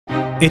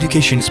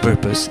Education's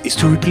purpose is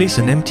to replace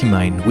an empty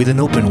mind with an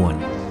open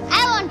one.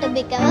 I want to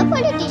become a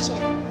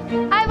politician.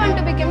 I want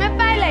to become a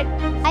pilot.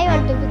 I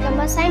want to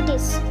become a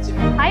scientist.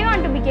 I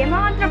want to become an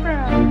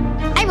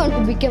entrepreneur. I want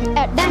to become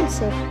a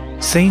dancer.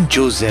 St.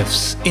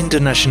 Joseph's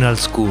International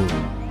School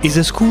is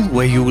a school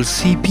where you will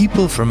see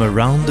people from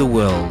around the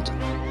world.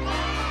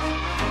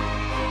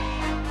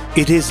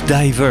 It is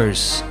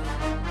diverse.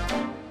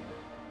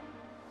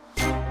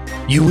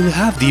 You will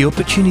have the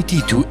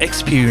opportunity to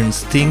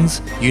experience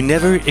things you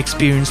never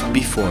experienced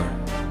before.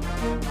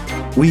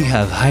 We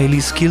have highly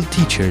skilled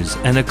teachers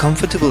and a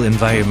comfortable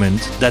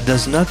environment that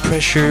does not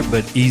pressure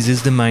but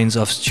eases the minds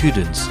of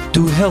students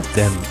to help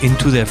them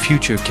into their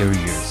future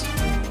careers.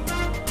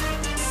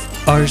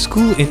 Our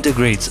school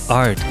integrates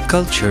art,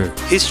 culture,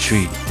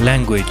 history,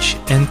 language,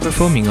 and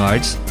performing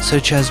arts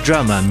such as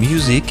drama,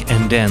 music,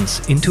 and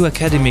dance into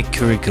academic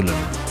curriculum.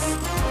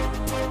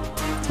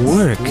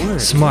 Work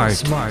smart,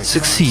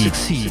 succeed.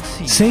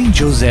 St.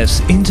 Joseph's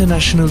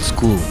International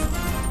School,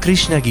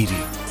 Krishnagiri.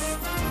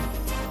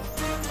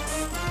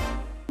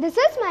 This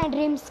is my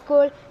dream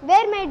school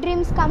where my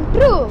dreams come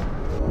true.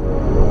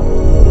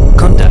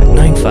 Contact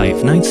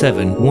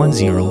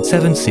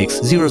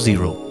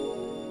 9597107600.